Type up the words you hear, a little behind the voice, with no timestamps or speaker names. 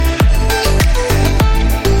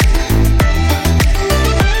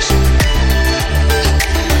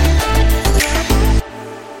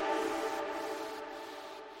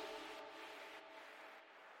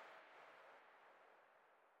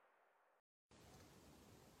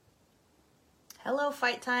Hello,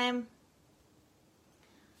 Fight Time.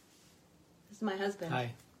 This is my husband.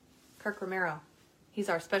 Hi. Kirk Romero. He's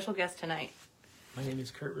our special guest tonight. My name is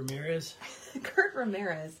Kurt Ramirez. Kurt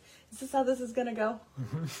Ramirez. Is this how this is going to go?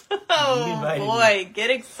 Mm-hmm. Oh, boy. Get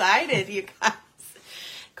excited, you guys.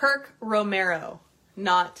 Kirk Romero,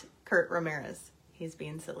 not Kurt Ramirez. He's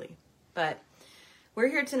being silly. But we're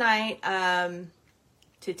here tonight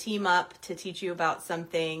to team up to teach you about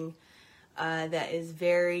something that is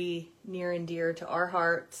very near and dear to our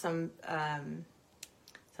heart. Something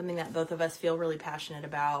that both of us feel really passionate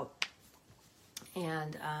about.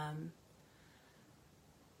 And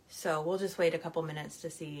so we'll just wait a couple minutes to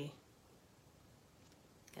see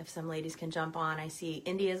if some ladies can jump on. I see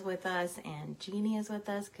Indy is with us and Jeannie is with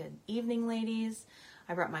us. Good evening, ladies.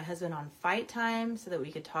 I brought my husband on Fight Time so that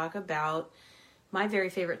we could talk about my very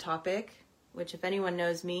favorite topic, which if anyone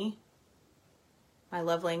knows me, my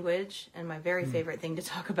love language and my very favorite thing to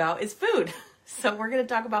talk about is food. So we're going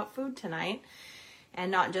to talk about food tonight, and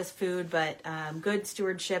not just food, but good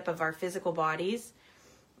stewardship of our physical bodies,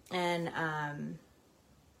 and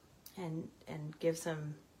give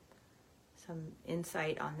some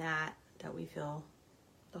insight on that we feel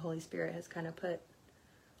the Holy Spirit has kind of put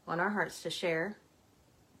on our hearts to share.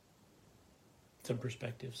 Some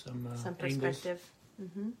perspective, some perspective.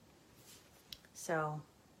 Mm-hmm. So,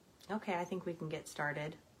 okay, I think we can get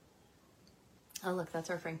started. Oh, look, that's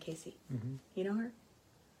our friend Casey. Mm-hmm. You know her?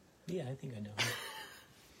 Yeah, I think I know her.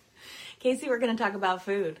 Casey, we're going to talk about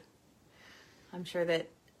food. I'm sure that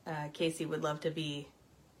Casey would love to be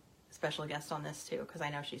a special guest on this too, because I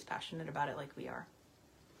know she's passionate about it like we are.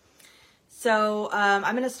 So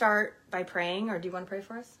I'm going to start by praying, or do you want to pray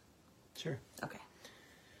for us? Sure. Okay.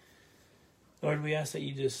 Lord, we ask that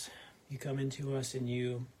you come into us and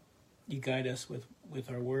you guide us with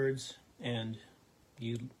our words, and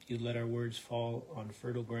you let our words fall on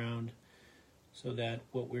fertile ground, so that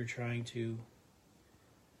what we're trying to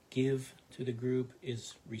give to the group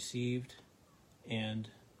is received and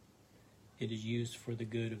it is used for the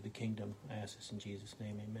good of the kingdom. I ask this in Jesus'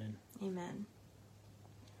 name. Amen. Amen.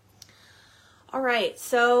 All right.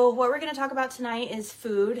 So what we're going to talk about tonight is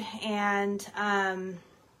food. And I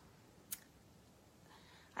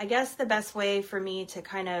guess the best way for me to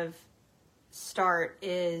kind of start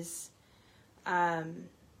is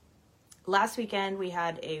last weekend we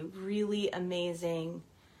had a really amazing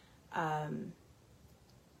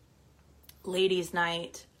ladies'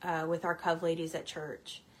 night with our Cov ladies at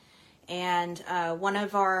church, and one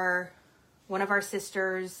of our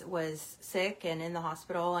sisters was sick and in the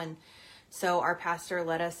hospital, and so our pastor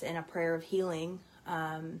led us in a prayer of healing,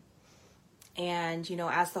 and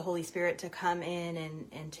asked the Holy Spirit to come in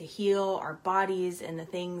and to heal our bodies and the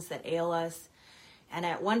things that ail us. And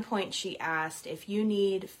at one point she asked, if you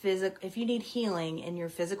need healing in your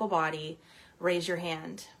physical body, raise your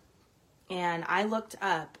hand. And I looked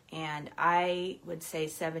up, and I would say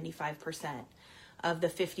 75% of the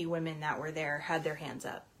 50 women that were there had their hands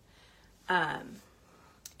up.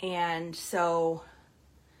 And so,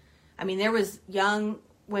 I mean, there was young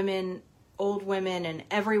women, old women, and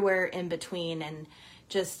everywhere in between, and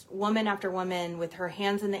just woman after woman with her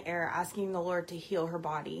hands in the air asking the Lord to heal her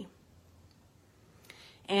body.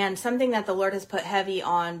 And something that the Lord has put heavy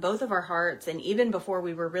on both of our hearts, and even before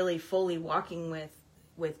we were really fully walking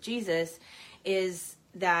with Jesus, is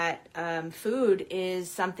that food is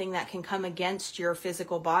something that can come against your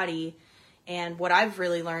physical body, and what I've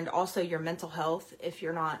really learned, also your mental health, if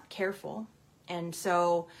you're not careful. And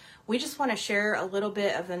so we just want to share a little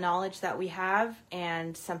bit of the knowledge that we have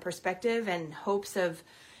and some perspective and hopes of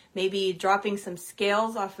maybe dropping some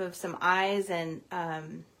scales off of some eyes and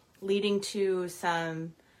leading to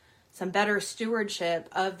some better stewardship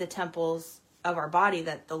of the temples of our body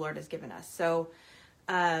that the Lord has given us. So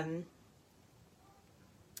I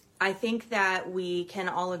think that we can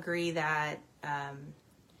all agree that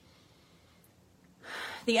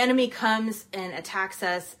the enemy comes and attacks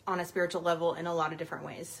us on a spiritual level in a lot of different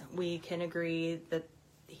ways. We can agree that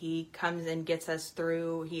he comes and he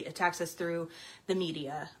attacks us through the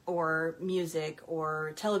media or music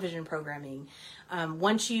or television programming.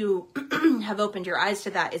 Once you have opened your eyes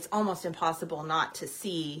to that, it's almost impossible not to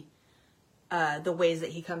see the ways that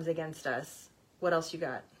he comes against us. What else you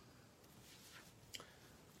got?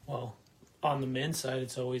 Well, on the men's side,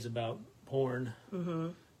 it's always about porn.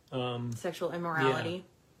 Mm-hmm. Sexual immorality. Yeah.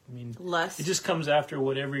 I mean, lust. It just comes after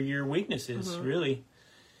whatever your weakness is, really.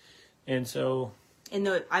 And so,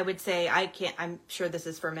 I would say, I'm sure this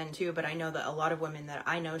is for men too, but I know that a lot of women that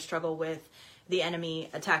I know struggle with the enemy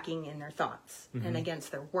attacking in their thoughts and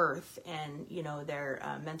against their worth and, their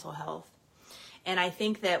mental health. And I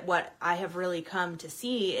think that what I have really come to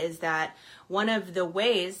see is that one of the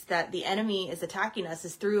ways that the enemy is attacking us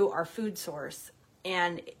is through our food source.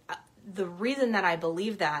 And the reason that I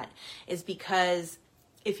believe that is because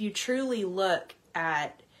if you truly look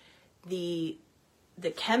at the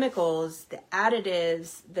chemicals, the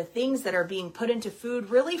additives, the things that are being put into food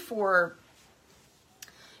really for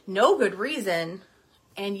no good reason,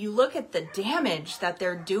 and you look at the damage that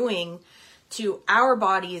they're doing to our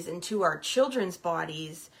bodies and to our children's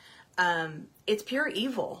bodies, it's pure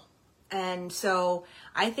evil. And so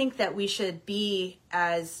I think that we should be,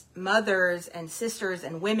 as mothers and sisters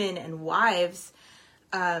and women and wives,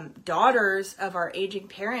 daughters of our aging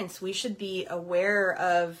parents, we should be aware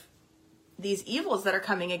of these evils that are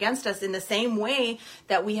coming against us in the same way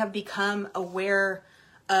that we have become aware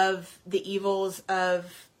of the evils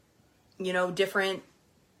of, different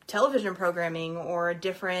television programming or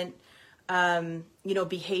different,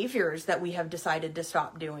 behaviors that we have decided to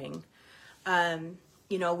stop doing.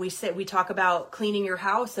 We talk about cleaning your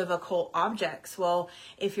house of occult objects. Well,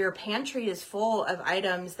 if your pantry is full of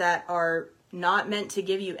items that are not meant to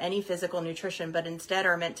give you any physical nutrition, but instead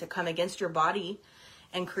are meant to come against your body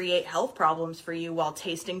and create health problems for you while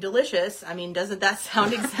tasting delicious, I mean, doesn't that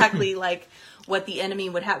sound exactly like what the enemy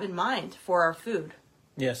would have in mind for our food?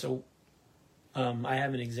 Yeah, so I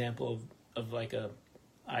have an example of like a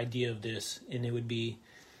idea of this, and it would be,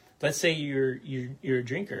 let's say you're a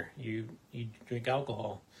drinker, you drink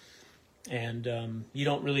alcohol, and you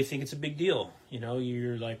don't really think it's a big deal.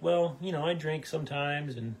 You're like, well, I drink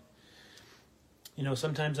sometimes, and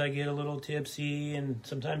sometimes I get a little tipsy, and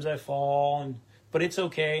sometimes I fall, but it's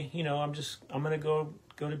okay. I'm gonna go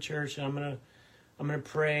to church, and I'm gonna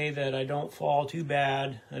pray that I don't fall too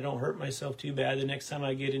bad, I don't hurt myself too bad the next time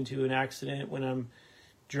I get into an accident when I'm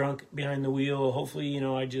drunk behind the wheel. Hopefully,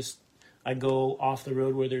 I go off the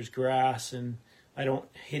road where there's grass and I don't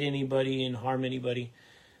hit anybody and harm anybody.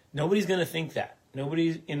 Nobody's going to think that.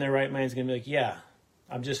 Nobody in their right mind is going to be like, yeah,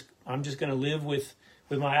 I'm just going to live with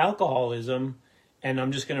my alcoholism, and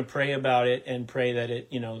I'm just going to pray about it and pray that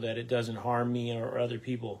it doesn't harm me or other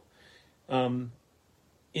people. In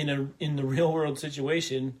the real world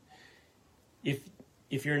situation, if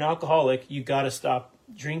you're an alcoholic, you got to stop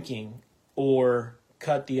drinking or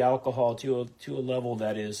cut the alcohol to a level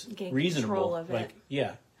that is reasonable. Control of it. Like,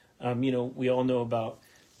 yeah. We all know about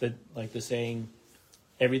the saying,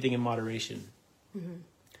 everything in moderation. Mm-hmm.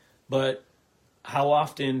 But how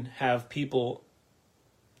often have people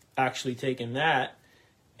actually taken that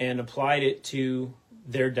and applied it to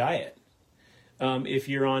their diet? If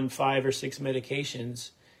you're on 5 or 6 medications,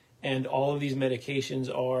 and all of these medications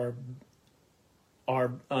are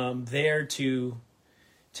there to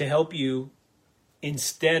help you,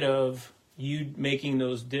 instead of you making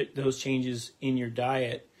those changes in your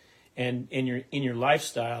diet and in your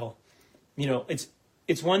lifestyle,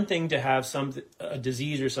 it's one thing to have a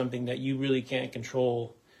disease or something that you really can't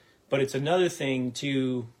control, but it's another thing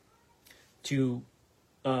to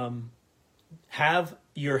have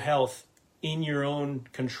your health in your own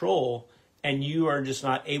control, and you are just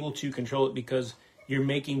not able to control it because you're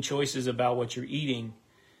making choices about what you're eating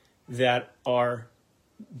that are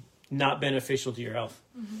not beneficial to your health.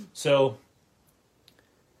 Mm-hmm. So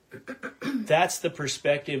that's the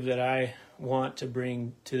perspective that I want to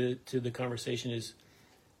bring to the conversation, is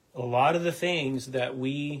a lot of the things that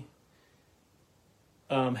we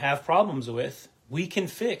have problems with, we can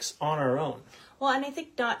fix on our own. Well, and I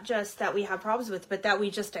think not just that we have problems with, but that we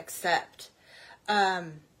just accept.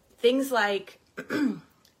 Things like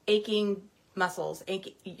aching muscles,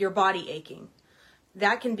 your body aching.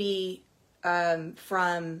 That can be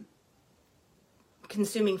from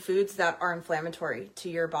consuming foods that are inflammatory to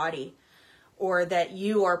your body, or that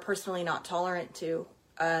you are personally not tolerant to.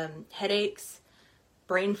 Headaches,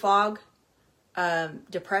 brain fog,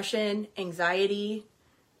 depression, anxiety.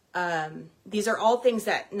 These are all things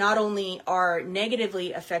that not only are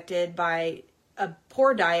negatively affected by a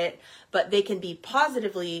poor diet, but they can be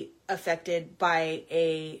positively affected by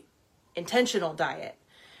a intentional diet.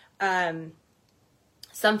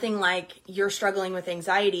 Something like you're struggling with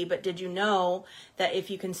anxiety, but did you know that if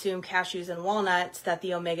you consume cashews and walnuts, that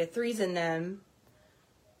the omega-3s in them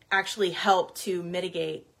actually help to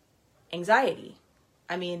mitigate anxiety?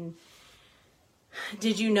 I mean,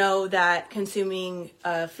 did you know that consuming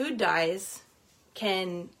food dyes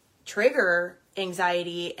can trigger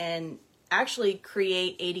anxiety and actually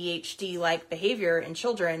create ADHD-like behavior in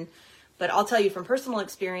children? But I'll tell you from personal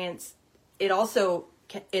experience, it also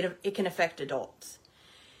it can affect adults.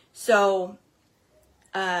 So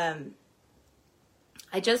I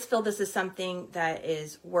just feel this is something that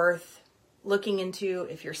is worth looking into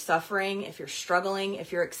if you're suffering, if you're struggling,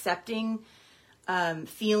 if you're accepting,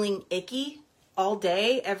 feeling icky all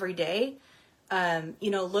day, every day,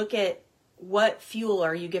 look at what fuel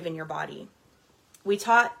are you giving your body. We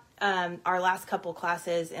taught our last couple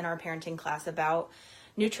classes in our parenting class about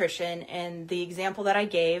nutrition, and the example that I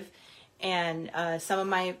gave, and some of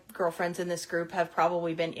my girlfriends in this group have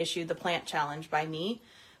probably been issued the plant challenge by me,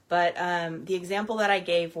 but the example that I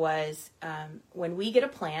gave was when we get a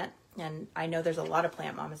plant, and I know there's a lot of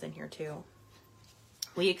plant mamas in here too,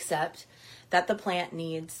 we accept that the plant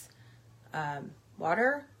needs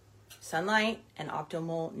water, sunlight, and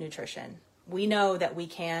optimal nutrition. We know that we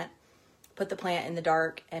can't put the plant in the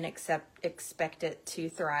dark and expect it to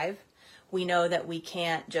thrive. We know that we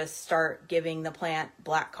can't just start giving the plant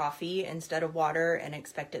black coffee instead of water and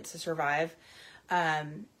expect it to survive.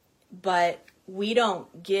 But we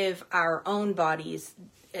don't give our own bodies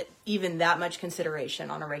even that much consideration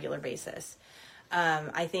on a regular basis.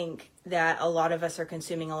 I think that a lot of us are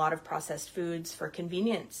consuming a lot of processed foods for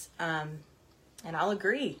convenience. And I'll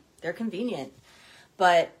agree, they're convenient.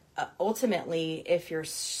 But ultimately, if you're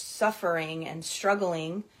suffering and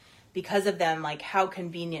struggling because of them, like, how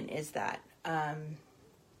convenient is that?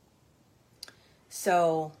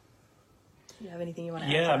 So, do you have anything you want to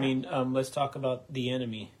add? Yeah, I mean, let's talk about the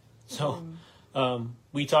enemy. So,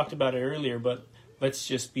 we talked about it earlier, but let's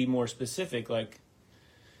just be more specific. Like,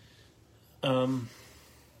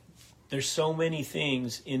 there's so many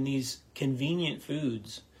things in these convenient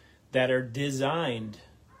foods that are designed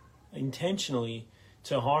intentionally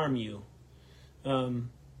to harm you. And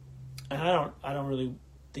I don't really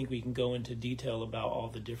think we can go into detail about all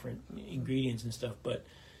the different ingredients and stuff, but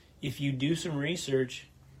if you do some research,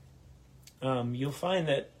 you'll find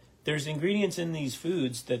that there's ingredients in these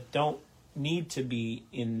foods that don't need to be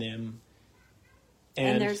in them.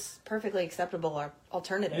 And there's perfectly acceptable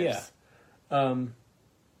alternatives. Yeah.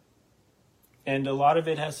 And a lot of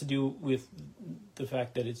it has to do with the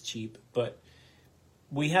fact that it's cheap, but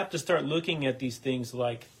we have to start looking at these things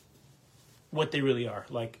like what they really are.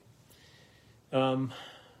 Like,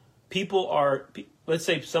 people are, let's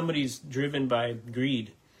say somebody's driven by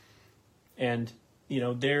greed, and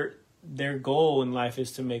their goal in life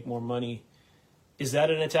is to make more money. Is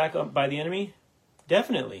that an attack by the enemy?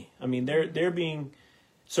 Definitely. I mean, they're being,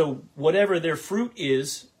 so whatever their fruit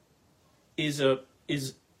is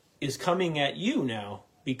coming at you now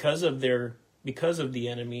because of the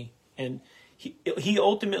enemy, and he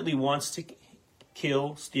ultimately wants to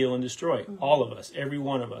kill, steal, and destroy all of us, every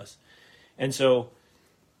one of us. And so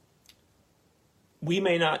we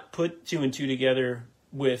may not put two and two together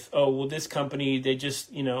with, oh, well, this company, they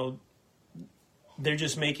just, they're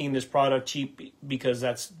just making this product cheap because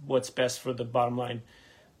that's what's best for the bottom line.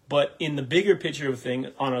 But in the bigger picture of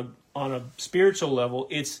thing, on a spiritual level,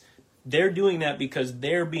 they're doing that because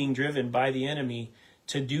they're being driven by the enemy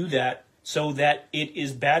to do that, so that it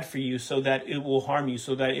is bad for you, so that it will harm you,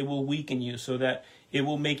 so that it will weaken you, so that it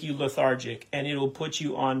will make you lethargic, and it will put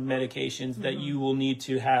you on medications that you will need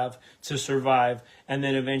to have to survive, and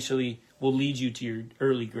then eventually will lead you to your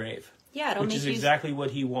early grave. Yeah, which is exactly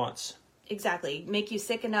what he wants. Exactly. Make you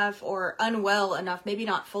sick enough or unwell enough, maybe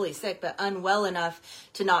not fully sick, but unwell enough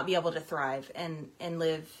to not be able to thrive and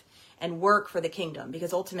live and work for the kingdom.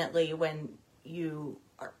 Because ultimately, when you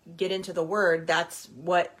get into the word, that's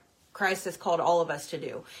what Christ has called all of us to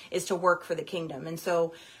do, is to work for the kingdom. And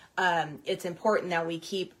so it's important that we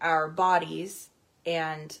keep our bodies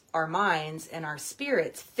and our minds and our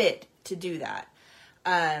spirits fit to do that.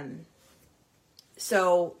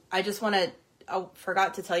 So I just I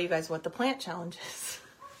forgot to tell you guys what the plant challenge is.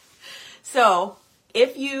 So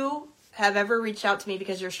if you have ever reached out to me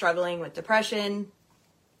because you're struggling with depression,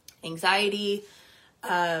 anxiety,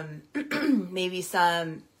 maybe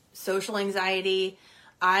some social anxiety,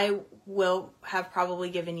 I will have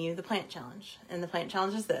probably given you the plant challenge. And the plant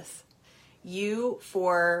challenge is this. You,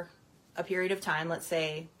 for a period of time, let's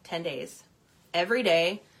say 10 days, every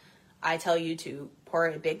day, I tell you to pour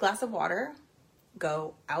a big glass of water,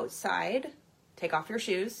 go outside, take off your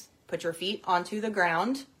shoes, put your feet onto the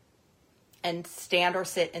ground, and stand or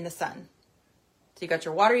sit in the sun. So you got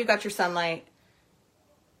your water, you got your sunlight,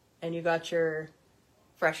 and you got your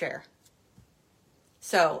fresh air.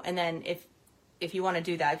 So, and then if you want to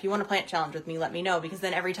do that, if you want a plant challenge with me, let me know, because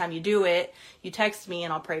then every time you do it, you text me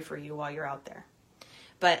and I'll pray for you while you're out there.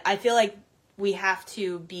 But I feel like we have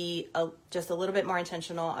to be just a little bit more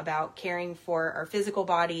intentional about caring for our physical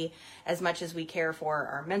body as much as we care for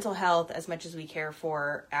our mental health, as much as we care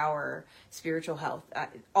for our spiritual health.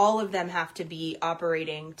 All of them have to be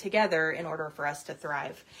operating together in order for us to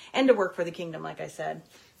thrive and to work for the kingdom, like I said.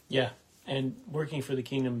 Yeah, and working for the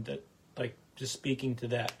kingdom, that like just speaking to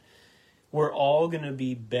that, we're all going to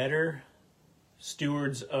be better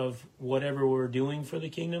stewards of whatever we're doing for the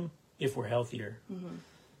kingdom if we're healthier. Mm-hmm.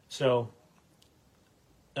 So,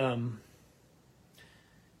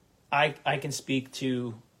 I can speak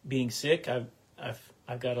to being sick.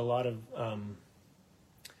 I've got a lot of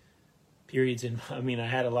periods I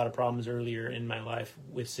had a lot of problems earlier in my life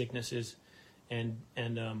with sicknesses, and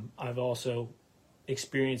I've also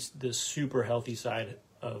experienced the super healthy side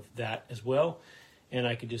of that as well. And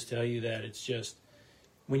I could just tell you that it's just,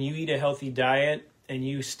 when you eat a healthy diet and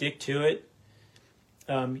you stick to it,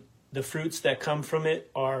 the fruits that come from it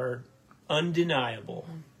are undeniable.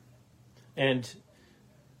 Mm-hmm. And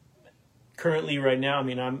currently right now,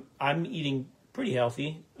 I'm eating pretty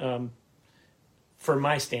healthy. For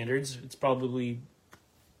my standards, it's probably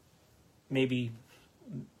maybe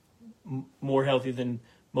more healthy than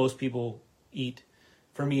most people eat.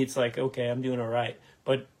 For me, it's like, okay, I'm doing all right.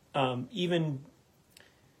 But even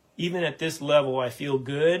at this level, I feel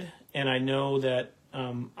good, and I know that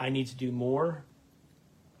I need to do more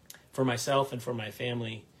for myself and for my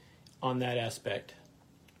family on that aspect,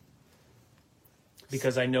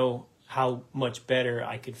 because I know how much better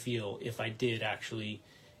I could feel if I did actually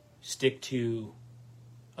stick to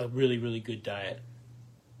a really, really good diet.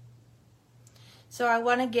 So I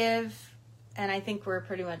want to give, and I think we're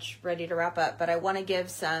pretty much ready to wrap up, but I want to give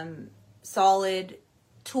some solid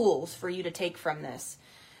tools for you to take from this.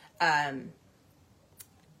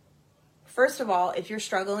 First of all, if you're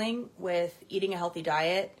struggling with eating a healthy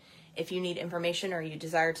diet, if you need information or you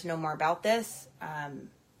desire to know more about this,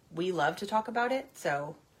 we love to talk about it.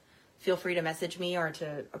 So feel free to message me or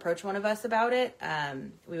to approach one of us about it.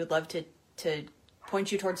 We would love to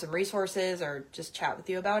point you towards some resources or just chat with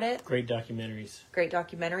you about it. Great documentaries.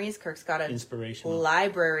 Kirk's got a inspirational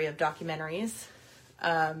library of documentaries.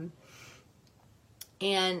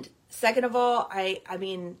 And second of all, I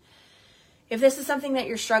mean, if this is something that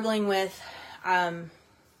you're struggling with,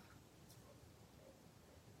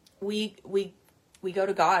 we go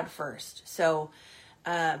to God first. So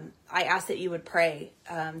I ask that you would pray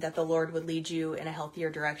that the Lord would lead you in a healthier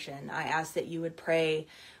direction. I ask that you would pray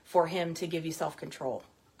for him to give you self-control.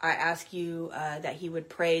 I ask you that he would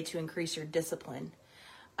pray to increase your discipline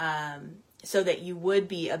so that you would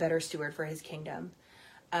be a better steward for his kingdom.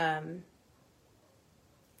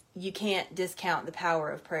 You can't discount the power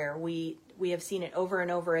of prayer. We have seen it over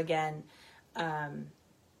and over again.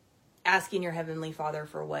 Asking your Heavenly Father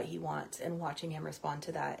for what he wants and watching him respond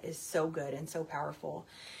to that is so good and so powerful.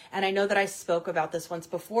 And I know that I spoke about this once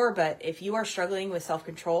before, but if you are struggling with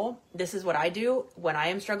self-control, this is what I do when I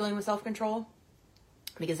am struggling with self-control,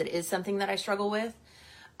 because it is something that I struggle with.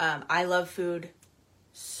 I love food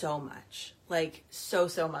so much, like so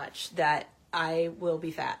much that I will be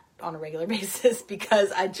fat on a regular basis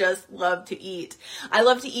because I just love to eat. I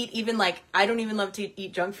love to eat I don't even love to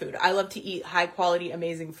eat junk food. I love to eat high quality,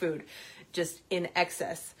 amazing food just in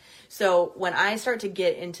excess. So when I start to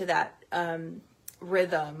get into that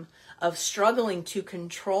rhythm of struggling to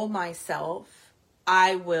control myself,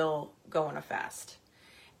 I will go on a fast.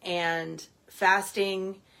 And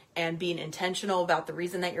fasting and being intentional about the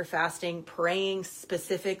reason that you're fasting, praying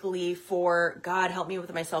specifically for, God, help me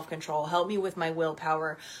with my self-control, help me with my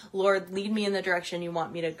willpower. Lord, lead me in the direction you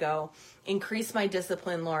want me to go. Increase my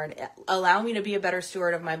discipline, Lord. Allow me to be a better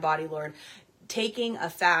steward of my body, Lord. Taking a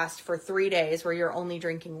fast for 3 days where you're only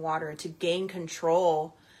drinking water to gain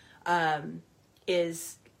control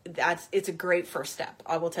it's a great first step.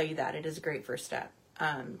 I will tell you that. It is a great first step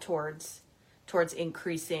towards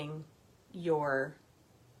increasing your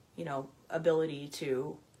ability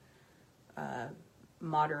to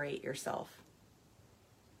moderate yourself.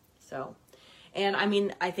 So, and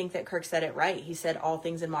I think that Kirk said it right. He said all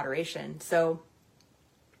things in moderation. So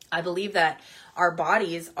I believe that our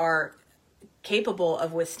bodies are capable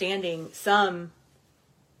of withstanding some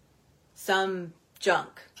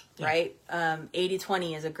junk, yeah. Right?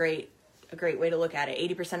 80-20 is a great way to look at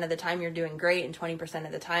it. 80% of the time you're doing great, and 20%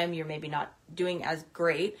 of the time you're maybe not doing as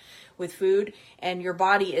great with food, and your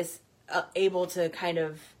body is able to kind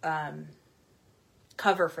of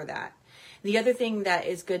cover for that. The other thing that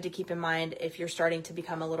is good to keep in mind if you're starting to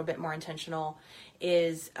become a little bit more intentional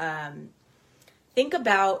is think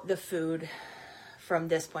about the food from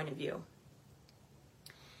this point of view.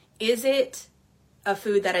 Is it a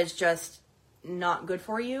food that is just not good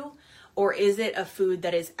for you, or is it a food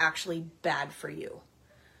that is actually bad for you?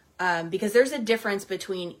 Because there's a difference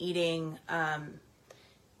between eating,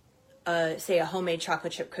 say, a homemade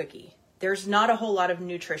chocolate chip cookie. There's not a whole lot of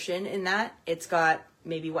nutrition in that. It's got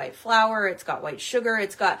maybe white flour, it's got white sugar,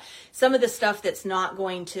 it's got some of the stuff that's not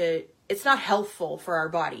going to it's not healthful for our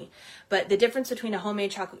body. But the difference between a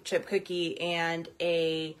homemade chocolate chip cookie and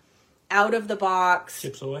a out of the box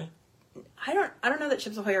Chips Ahoy? I don't know that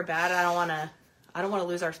Chips Ahoy are bad. I don't want to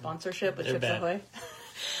lose our sponsorship with They're Chips bad. Ahoy.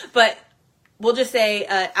 But we'll just say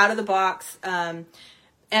out of the box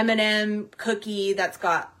M&M cookie that's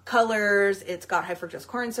got colors, it's got high fructose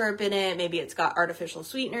corn syrup in it, maybe it's got artificial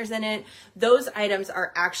sweeteners in it. Those items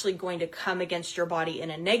are actually going to come against your body in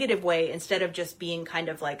a negative way instead of just being kind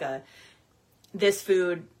of like this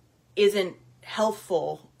food isn't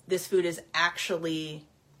healthful. This food is actually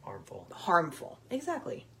harmful.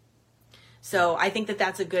 Exactly. So I think that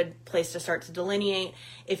that's a good place to start to delineate.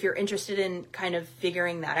 If you're interested in kind of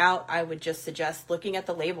figuring that out, I would just suggest looking at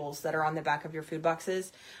the labels that are on the back of your food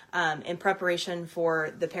boxes. In preparation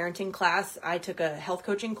for the parenting class, I took a health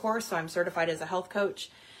coaching course, so I'm certified as a health coach.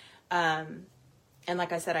 And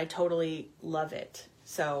like I said, I totally love it.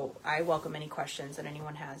 So I welcome any questions that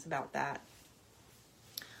anyone has about that.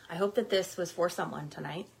 I hope that this was for someone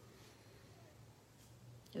tonight.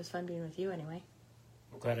 It was fun being with you anyway.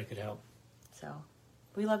 I'm glad I could help. So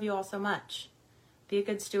we love you all so much. Be a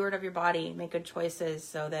good steward of your body. Make good choices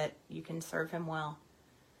so that you can serve him well.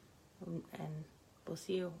 And we'll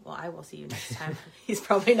see you. Well, I will see you next time. He's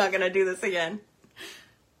probably not going to do this again.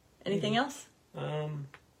 Anything else? I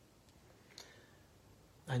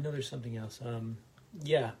know there's something else. I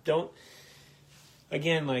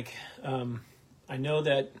know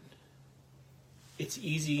that it's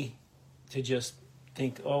easy to just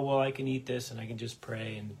think, oh, well, I can eat this and I can just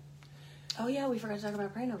pray. And oh, yeah, we forgot to talk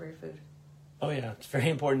about praying over your food. oh, yeah, it's very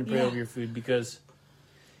important to pray over your food, because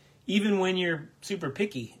even when you're super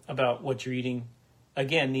picky about what you're eating,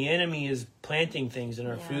 again, the enemy is planting things in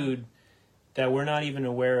our food that we're not even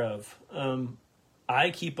aware of.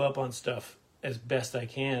 I keep up on stuff as best I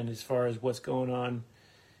can as far as what's going on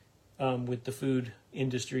with the food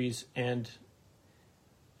industries, and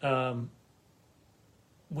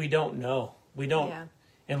we don't know. We don't,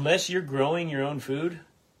 unless you're growing your own food,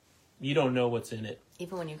 you don't know what's in it.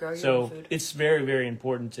 Even when you grow your own food. So it's very, very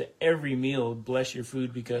important to every meal bless your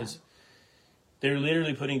food, because they're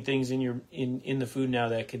literally putting things in the food now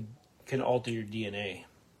that can alter your DNA.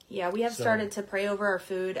 Yeah, we have started to pray over our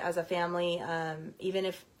food as a family, even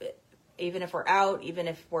if we're out, even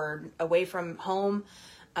if we're away from home.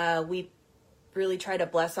 We really try to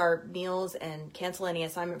bless our meals and cancel any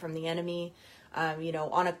assignment from the enemy.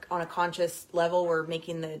 On a conscious level, we're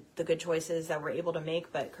making the good choices that we're able to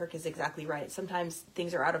make, but Kirk is exactly right. Sometimes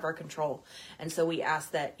things are out of our control. And so we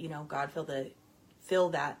ask that, God fill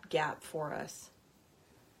that gap for us.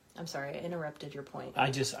 I'm sorry, I interrupted your point. I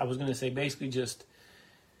was going to say, basically just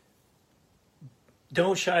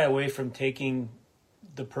don't shy away from taking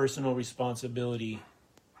the personal responsibility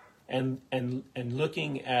and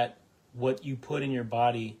looking at what you put in your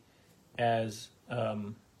body as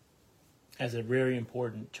a very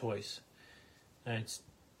important choice. And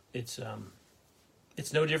it's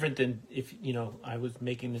no different than if, I was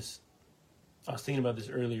thinking about this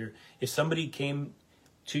earlier. If somebody came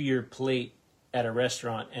to your plate at a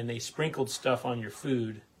restaurant and they sprinkled stuff on your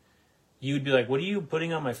food, you'd be like, what are you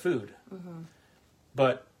putting on my food? Mm-hmm.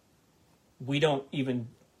 But we don't even,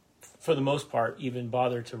 for the most part, even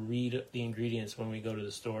bother to read the ingredients when we go to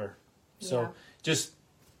the store. So just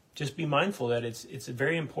be mindful that it's a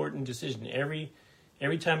very important decision.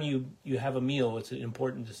 Every time you have a meal, it's an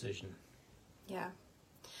important decision. Yeah.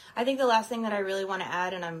 I think the last thing that I really want to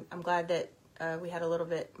add, and I'm glad that we had a little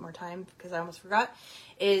bit more time because I almost forgot,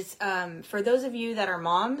 is for those of you that are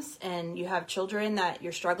moms and you have children that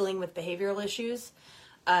you're struggling with behavioral issues,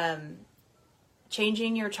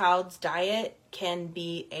 changing your child's diet can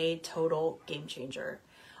be a total game changer.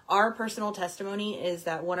 Our personal testimony is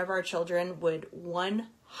that one of our children would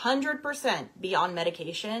 100% be on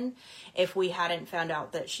medication if we hadn't found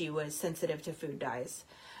out that she was sensitive to food dyes.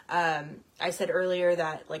 I said earlier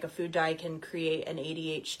that like a food dye can create an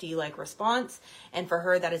ADHD-like response, and for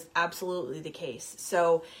her that is absolutely the case.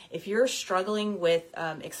 So if you're struggling with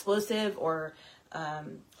explosive or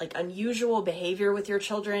like unusual behavior with your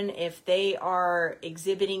children, if they are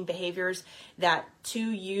exhibiting behaviors that to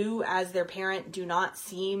you as their parent do not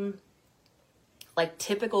seem like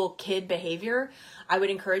typical kid behavior, I would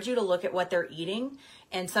encourage you to look at what they're eating.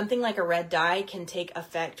 And something like a red dye can take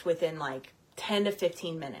effect within like 10 to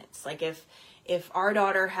 15 minutes. Like if our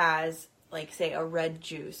daughter has like say a red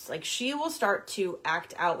juice, like she will start to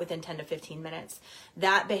act out within 10 to 15 minutes.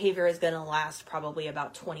 That behavior is going to last probably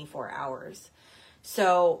about 24 hours.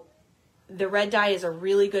 So the red dye is a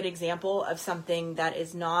really good example of something that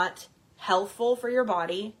is not healthful for your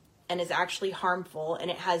body and is actually harmful, and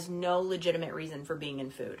it has no legitimate reason for being in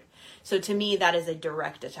food. So to me, that is a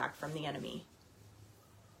direct attack from the enemy.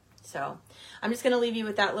 So I'm just going to leave you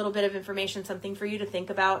with that little bit of information, something for you to think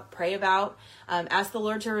about, pray about. Ask the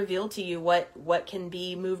Lord to reveal to you what can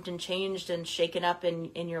be moved and changed and shaken up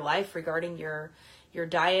in your life regarding your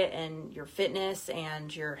diet and your fitness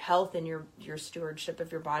and your health and your stewardship of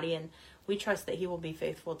your body. And we trust that he will be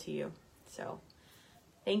faithful to you. So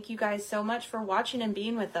thank you guys so much for watching and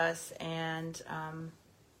being with us, and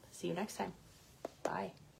see you next time. Bye.